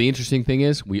 But the interesting thing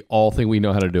is we all think we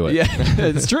know how to do it. Yeah,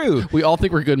 it's true. We all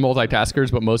think we're good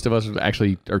multitaskers, but most of us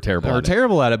actually are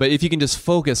terrible at it. But if you can just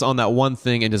focus on that one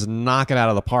thing and just knock it out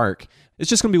of the park, it's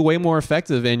just going to be way more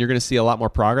effective and you're going to see a lot more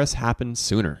progress happen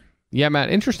sooner. Yeah, Matt,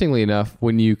 interestingly enough,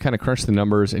 when you kind of crunch the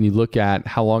numbers and you look at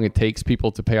how long it takes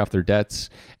people to pay off their debts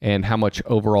and how much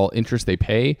overall interest they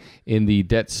pay in the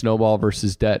debt snowball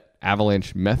versus debt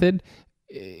avalanche method,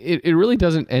 it really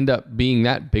doesn't end up being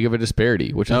that big of a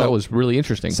disparity, which I thought was really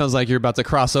interesting. Sounds like you're about to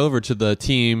cross over to the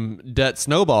team debt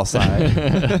snowball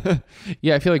side.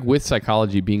 Yeah, I feel like with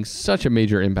psychology being such a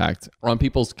major impact on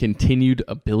people's continued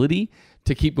ability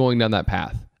to keep going down that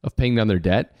path of paying down their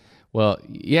debt, well,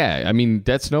 yeah, I mean,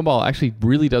 debt snowball actually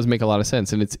really does make a lot of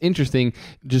sense. And it's interesting,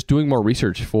 just doing more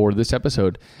research for this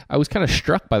episode, I was kind of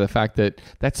struck by the fact that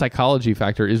that psychology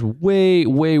factor is way,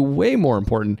 way, way more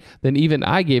important than even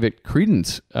I gave it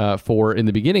credence for in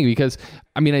the beginning. Because,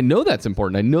 I mean, I know that's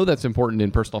important. I know that's important in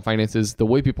personal finances, the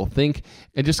way people think,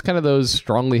 and just kind of those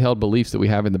strongly held beliefs that we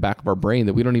have in the back of our brain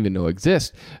that we don't even know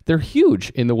exist. They're huge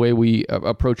in the way we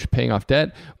approach paying off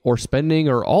debt or spending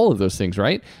or all of those things,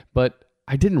 right? But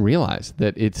I didn't realize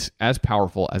that it's as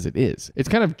powerful as it is. It's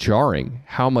kind of jarring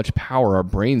how much power our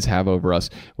brains have over us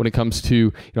when it comes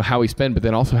to how we spend, but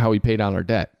then also how we pay down our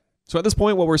debt. So at this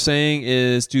point, what we're saying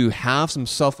is to have some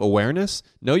self-awareness,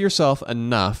 know yourself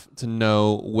enough to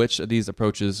know which of these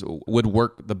approaches would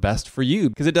work the best for you.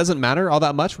 Because it doesn't matter all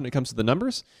that much when it comes to the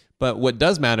numbers, but what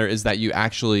does matter is that you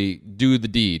actually do the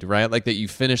deed, right? Like that you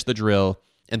finish the drill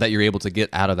and that you're able to get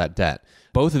out of that debt.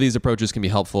 Both of these approaches can be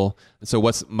helpful. So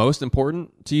what's most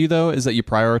important to you, though, is that you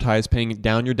prioritize paying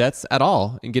down your debts at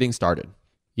all and getting started.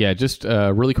 Yeah, just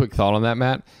a really quick thought on that,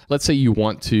 Matt. Let's say you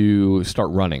want to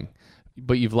start running,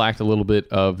 but you've lacked a little bit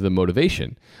of the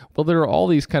motivation. Well, there are all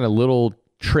these kind of little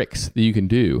tricks that you can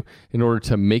do in order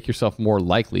to make yourself more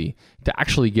likely to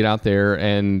actually get out there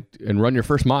and run your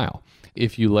first mile.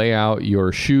 If you lay out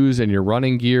your shoes and your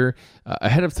running gear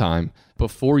ahead of time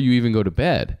before you even go to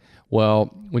bed, well,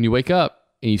 when you wake up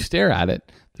and you stare at it,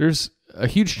 there's a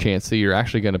huge chance that you're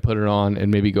actually going to put it on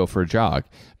and maybe go for a jog.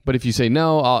 But if you say,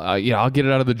 no, I'll get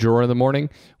it out of the drawer in the morning,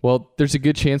 well, there's a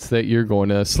good chance that you're going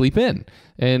to sleep in.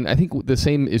 And I think the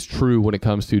same is true when it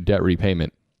comes to debt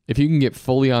repayment. If you can get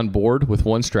fully on board with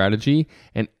one strategy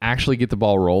and actually get the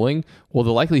ball rolling, well,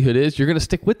 the likelihood is you're going to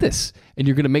stick with this and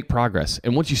you're going to make progress.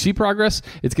 And once you see progress,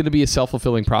 it's going to be a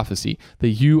self-fulfilling prophecy that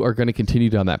you are going to continue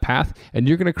down that path and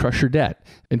you're going to crush your debt.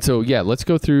 And so, yeah, let's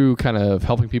go through kind of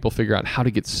helping people figure out how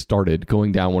to get started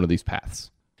going down one of these paths.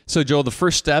 So, Joel, the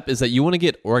first step is that you want to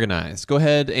get organized. Go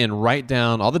ahead and write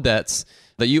down all the debts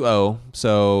that you owe.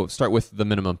 So start with the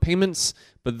minimum payments,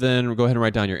 but then go ahead and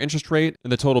write down your interest rate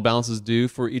and the total balances due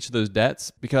for each of those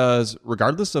debts, because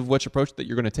regardless of which approach that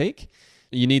you're going to take,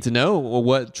 you need to know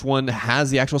which one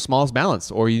has the actual smallest balance,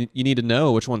 or you need to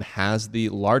know which one has the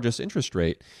largest interest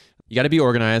rate. You got to be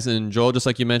organized. And Joel, just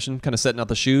like you mentioned, kind of setting out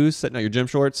the shoes, setting out your gym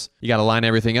shorts, you got to line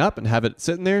everything up and have it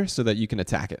sitting there so that you can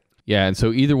attack it. Yeah, and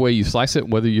so either way you slice it,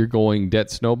 whether you're going debt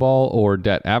snowball or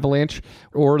debt avalanche,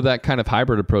 or that kind of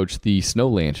hybrid approach, the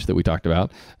snowlanche that we talked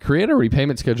about, create a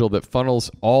repayment schedule that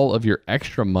funnels all of your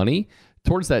extra money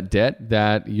towards that debt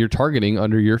that you're targeting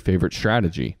under your favorite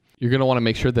strategy. You're going to want to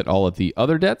make sure that all of the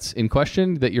other debts in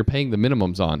question that you're paying the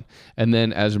minimums on, and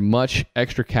then as much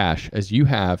extra cash as you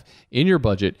have in your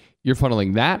budget, you're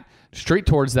funneling that straight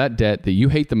towards that debt that you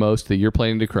hate the most, that you're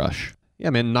planning to crush. Yeah,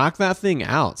 man, knock that thing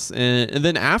out. And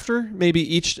then after maybe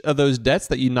each of those debts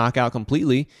that you knock out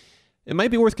completely, it might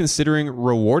be worth considering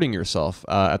rewarding yourself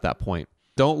at that point.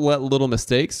 don't let little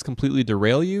mistakes completely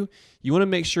derail you. You want to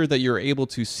make sure that you're able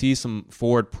to see some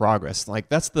forward progress. Like,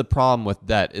 that's the problem with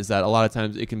debt, is that a lot of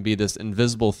times it can be this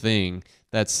invisible thing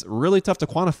that's really tough to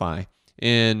quantify.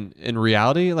 And in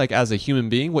reality, like as a human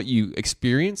being, what you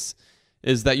experience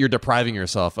is that you're depriving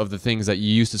yourself of the things that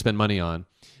you used to spend money on.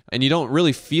 And you don't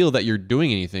really feel that you're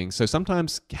doing anything. So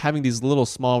sometimes having these little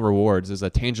small rewards is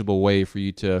a tangible way for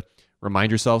you to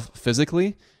remind yourself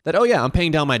physically that, oh yeah, I'm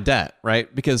paying down my debt,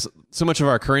 right? Because so much of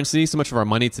our currency, so much of our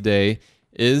money today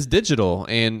is digital,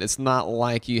 and it's not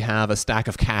like you have a stack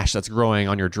of cash that's growing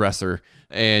on your dresser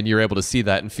and you're able to see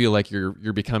that and feel like you're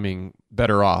becoming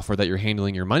better off, or that you're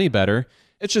handling your money better.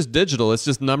 It's just digital. It's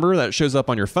just a number that shows up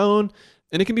on your phone,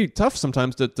 and it can be tough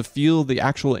sometimes to feel the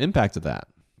actual impact of that.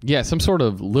 Yeah, some sort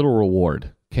of little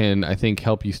reward can, I think,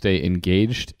 help you stay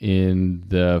engaged in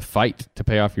the fight to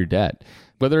pay off your debt.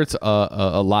 Whether it's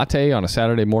a latte on a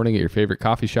Saturday morning at your favorite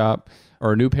coffee shop,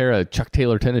 or a new pair of Chuck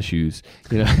Taylor tennis shoes,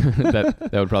 that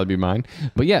would probably be mine.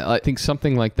 But yeah, I think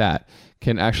something like that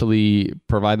can actually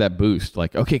provide that boost.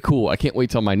 Like, okay, cool, I can't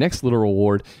wait till my next little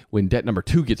reward when debt number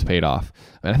 2 gets paid off.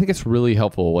 And I think it's really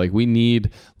helpful. Like, we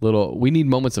need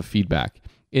moments of feedback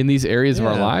in these areas of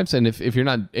our lives. And if you're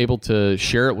not able to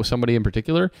share it with somebody in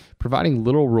particular, providing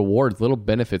little rewards, little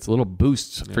benefits, little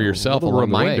boosts for yourself, little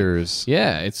reminders.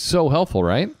 Yeah, it's so helpful,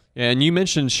 right? And you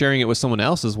mentioned sharing it with someone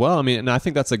else as well. I mean, and I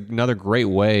think that's another great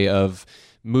way of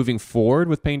moving forward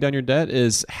with paying down your debt,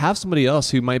 is have somebody else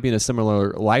who might be in a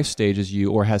similar life stage as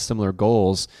you, or has similar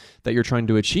goals that you're trying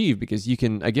to achieve, because you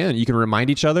can remind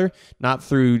each other, not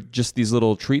through just these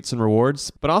little treats and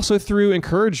rewards, but also through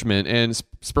encouragement and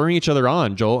spurring each other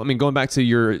on. Joel, I mean, going back to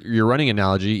your running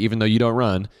analogy, even though you don't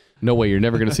run, no way, you're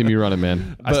never going to see me running,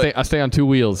 man. I stay on 2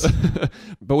 wheels.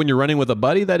 But when you're running with a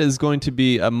buddy, that is going to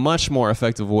be a much more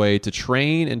effective way to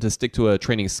train and to stick to a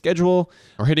training schedule,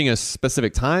 or hitting a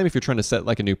specific time if you're trying to set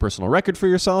like a new personal record for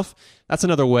yourself. That's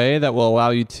another way that will allow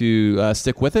you to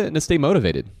stick with it and to stay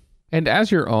motivated. And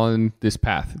as you're on this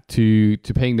path to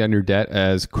paying down your debt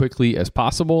as quickly as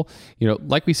possible,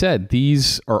 like we said,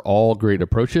 these are all great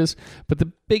approaches. But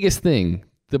the biggest thing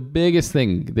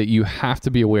that you have to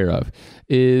be aware of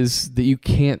is that you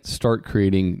can't start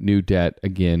creating new debt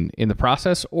again in the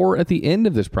process, or at the end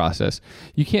of this process.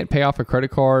 You can't pay off a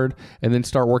credit card and then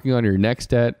start working on your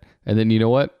next debt. And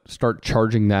then, start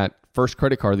charging that first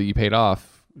credit card that you paid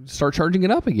off, start charging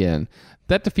it up again.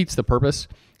 That defeats the purpose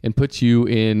and puts you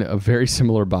in a very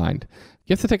similar bind.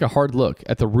 You have to take a hard look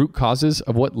at the root causes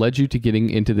of what led you to getting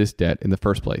into this debt in the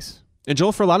first place. And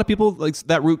Joel, for a lot of people, like,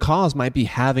 that root cause might be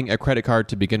having a credit card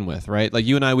to begin with, right? Like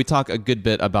you and I, we talk a good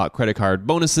bit about credit card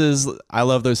bonuses. I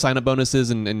love those sign-up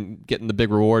bonuses and getting the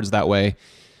big rewards that way.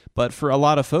 But for a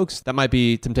lot of folks, that might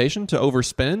be temptation to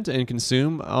overspend and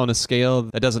consume on a scale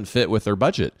that doesn't fit with their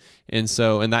budget. And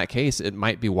so in that case, it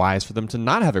might be wise for them to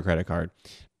not have a credit card.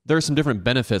 There are some different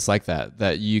benefits like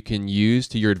that you can use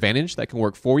to your advantage that can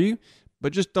work for you,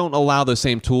 but just don't allow those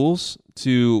same tools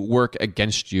to work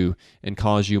against you and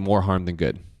cause you more harm than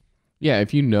good. Yeah,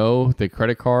 if you know the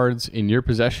credit cards in your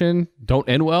possession don't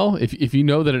end well, if you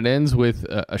know that it ends with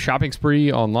a shopping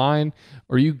spree online,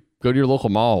 or you go to your local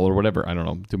mall or whatever, I don't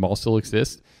know, do malls still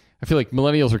exist? I feel like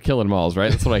millennials are killing malls,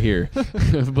 right? That's what I hear.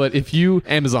 But if you...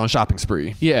 Amazon shopping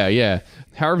spree. Yeah.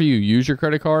 However you use your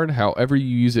credit card, however you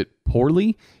use it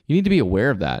poorly, you need to be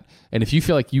aware of that. And if you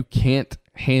feel like you can't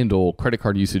handle credit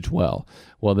card usage well,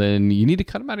 then you need to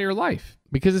cut them out of your life,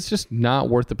 because it's just not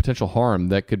worth the potential harm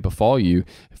that could befall you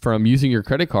from using your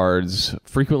credit cards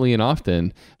frequently and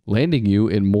often, landing you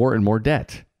in more and more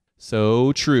debt.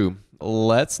 So true.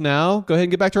 Let's now go ahead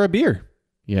and get back to our beer.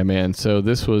 Yeah, man. So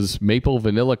this was Maple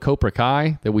Vanilla Copra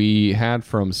Kai that we had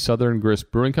from Southern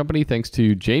Grist Brewing Company. Thanks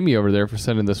to Jamie over there for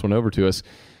sending this one over to us.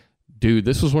 Dude,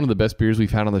 this was one of the best beers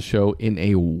we've had on the show in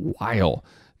a while.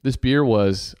 This beer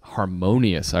was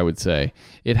harmonious, I would say.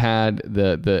 It had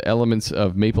the elements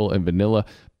of maple and vanilla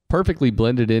perfectly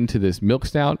blended into this milk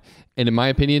stout. And in my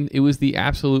opinion, it was the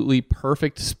absolutely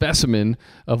perfect specimen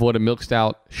of what a milk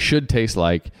stout should taste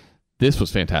like. This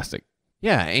was fantastic.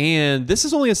 Yeah, and this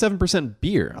is only a 7%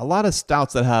 beer. A lot of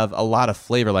stouts that have a lot of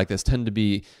flavor like this tend to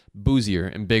be boozier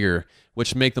and bigger,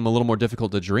 which make them a little more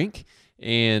difficult to drink.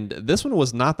 And this one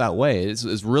was not that way.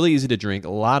 It's really easy to drink, a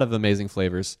lot of amazing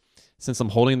flavors. Since I'm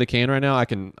holding the can right now,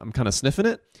 I'm kind of sniffing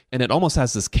it, and it almost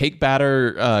has this cake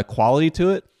batter quality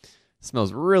to it. It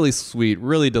smells really sweet,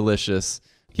 really delicious.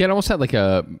 Yeah, it almost had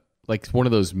like one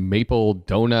of those maple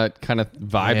donut kind of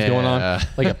vibes going on.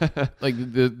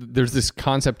 There's this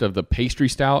concept of the pastry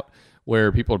stout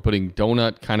where people are putting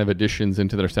donut kind of additions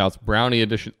into their stouts, brownie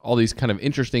addition, all these kind of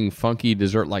interesting, funky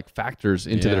dessert-like factors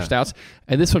into their stouts.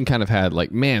 And this one kind of had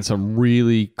like, man, some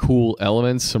really cool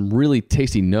elements, some really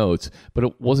tasty notes, but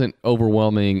it wasn't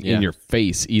overwhelming in your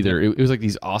face either. It was like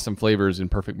these awesome flavors in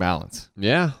perfect balance.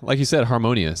 Yeah, like you said,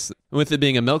 harmonious. With it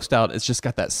being a milk stout, it's just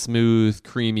got that smooth,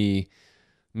 creamy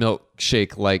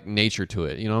milkshake-like nature to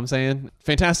it. You know what I'm saying?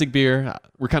 Fantastic beer.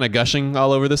 We're kind of gushing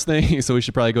all over this thing, so we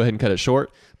should probably go ahead and cut it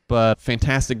short. But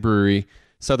fantastic brewery,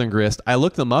 Southern Grist. I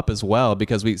looked them up as well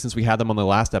because since we had them on the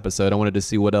last episode, I wanted to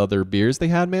see what other beers they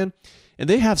had, man. And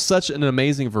they have such an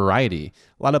amazing variety.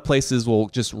 A lot of places will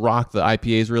just rock the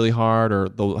IPAs really hard, or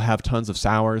they'll have tons of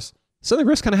sours. Southern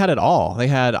Grist kind of had it all. They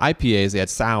had IPAs, they had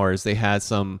sours, they had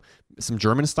some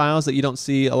German styles that you don't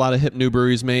see a lot of hip new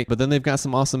breweries make, but then they've got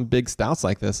some awesome big stouts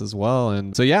like this as well.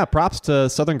 And so yeah, props to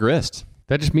Southern Grist.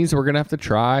 That just means that we're going to have to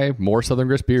try more Southern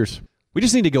Grist beers. We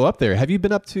just need to go up there. Have you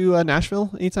been up to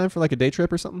Nashville anytime for like a day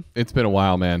trip or something? It's been a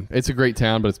while, man. It's a great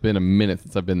town, but it's been a minute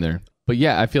since I've been there. But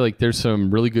yeah, I feel like there's some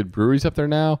really good breweries up there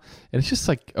now, and it's just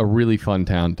like a really fun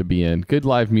town to be in. Good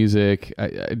live music.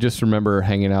 I just remember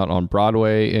hanging out on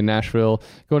Broadway in Nashville,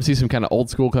 going to see some kind of old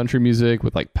school country music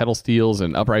with like pedal steels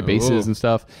and upright basses and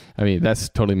stuff. I mean, that's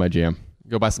totally my jam.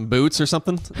 Go buy some boots or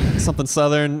something? Something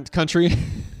Southern country?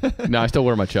 No, I still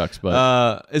wear my Chucks.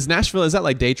 But is Nashville, is that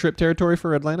like day trip territory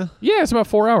for Atlanta? Yeah, it's about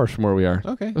 4 hours from where we are.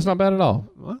 Okay. That's not bad at all.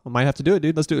 Well, we might have to do it,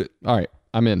 dude. Let's do it. All right,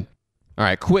 I'm in. All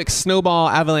right, quick Snowball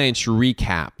Avalanche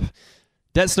recap.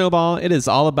 Debt Snowball, it is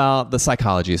all about the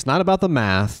psychology. It's not about the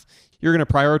math. You're going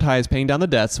to prioritize paying down the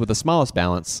debts with the smallest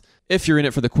balance if you're in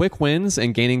it for the quick wins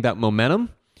and gaining that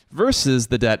momentum, versus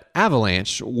the Debt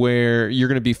Avalanche, where you're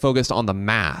going to be focused on the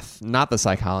math, not the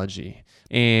psychology.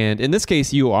 And in this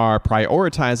case, you are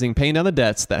prioritizing paying down the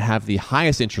debts that have the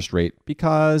highest interest rate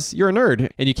because you're a nerd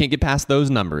and you can't get past those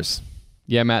numbers.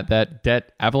 Yeah, Matt, that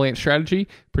Debt Avalanche strategy,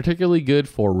 particularly good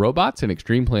for robots and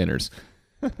extreme planners.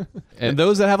 And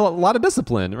those that have a lot of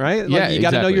discipline, right? Yeah, you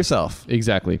got to know yourself.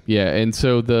 Exactly. Yeah. And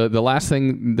so the last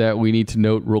thing that we need to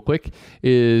note real quick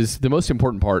is the most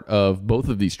important part of both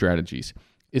of these strategies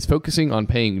is focusing on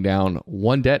paying down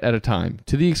one debt at a time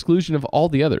to the exclusion of all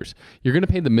the others. You're going to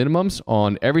pay the minimums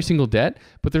on every single debt,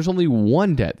 but there's only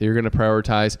one debt that you're going to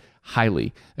prioritize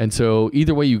highly. And so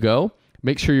either way you go,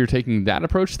 make sure you're taking that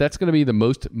approach. That's going to be the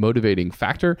most motivating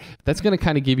factor. That's going to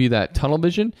kind of give you that tunnel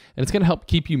vision, and it's going to help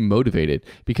keep you motivated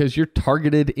because you're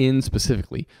targeted in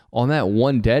specifically on that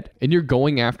one debt, and you're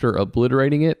going after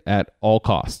obliterating it at all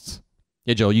costs.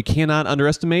 Yeah, Joel, you cannot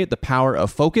underestimate the power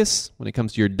of focus when it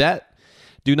comes to your debt.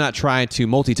 Do not try to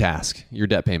multitask your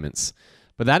debt payments.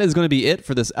 But that is going to be it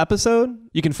for this episode.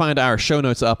 You can find our show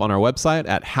notes up on our website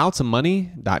at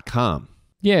howtomoney.com.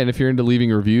 Yeah, and if you're into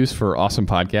leaving reviews for awesome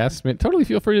podcasts, man, totally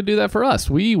feel free to do that for us.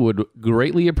 We would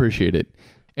greatly appreciate it.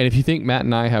 And if you think Matt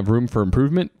and I have room for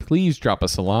improvement, please drop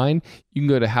us a line. You can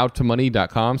go to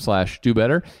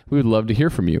howtomoney.com/do-better. We would love to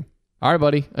hear from you. All right,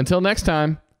 buddy. Until next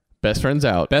time, best friends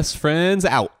out. Best friends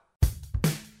out.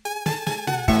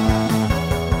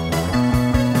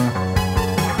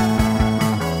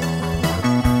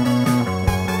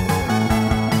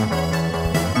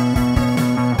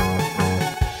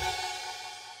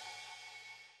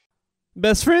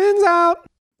 Best friends out.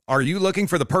 Are you looking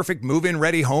for the perfect move-in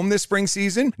ready home this spring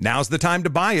season? Now's the time to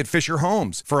buy at Fisher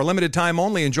Homes. For a limited time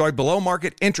only, enjoy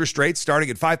below-market interest rates starting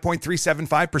at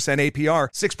 5.375% APR,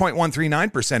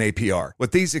 6.139% APR.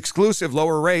 With these exclusive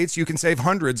lower rates, you can save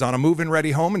hundreds on a move-in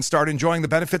ready home and start enjoying the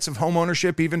benefits of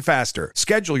homeownership even faster.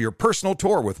 Schedule your personal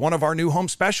tour with one of our new home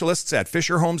specialists at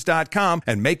FisherHomes.com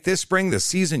and make this spring the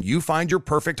season you find your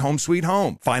perfect home sweet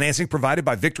home. Financing provided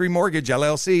by Victory Mortgage,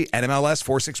 LLC, NMLS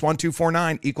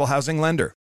 461249, Equal Housing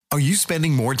Lender. Are you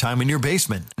spending more time in your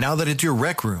basement now that it's your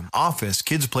rec room, office,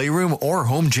 kids' playroom, or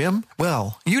home gym?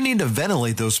 Well, you need to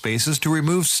ventilate those spaces to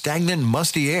remove stagnant,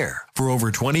 musty air. For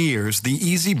over 20 years, the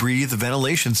Easy Breathe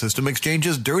ventilation system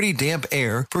exchanges dirty, damp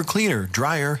air for cleaner,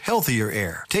 drier, healthier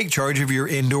air. Take charge of your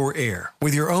indoor air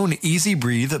with your own Easy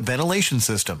Breathe ventilation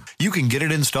system. You can get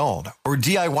it installed, or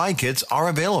DIY kits are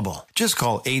available. Just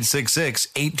call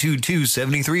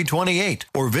 866-822-7328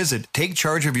 or visit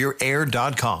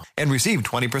takechargeofyourair.com and receive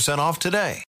 20% off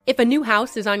today. If a new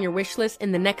house is on your wish list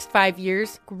in the next 5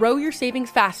 years, grow your savings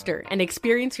faster and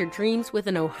experience your dreams with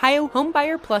an Ohio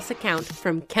Homebuyer Plus account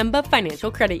from Kemba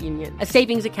Financial Credit Union. A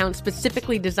savings account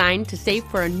specifically designed to save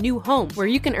for a new home where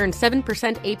you can earn 7%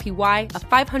 APY, a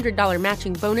 $500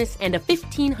 matching bonus, and a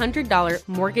 $1,500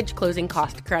 mortgage closing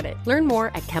cost credit. Learn more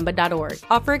at Kemba.org.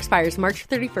 Offer expires March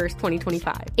 31st,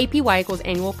 2025. APY equals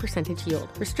annual percentage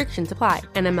yield. Restrictions apply.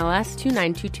 NMLS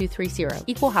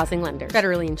 292230. Equal housing lender.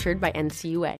 Federally insured by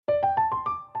NCUA.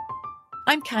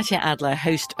 I'm Katya Adler,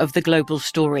 host of The Global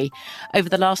Story. Over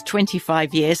the last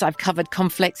 25 years, I've covered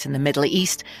conflicts in the Middle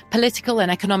East, political and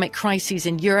economic crises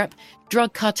in Europe,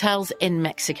 drug cartels in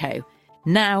Mexico.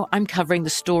 Now I'm covering the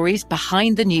stories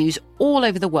behind the news all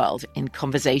over the world in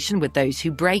conversation with those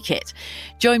who break it.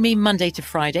 Join me Monday to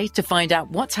Friday to find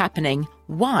out what's happening,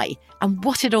 why, and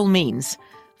what it all means.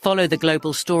 Follow The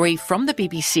Global Story from the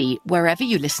BBC wherever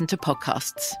you listen to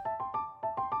podcasts.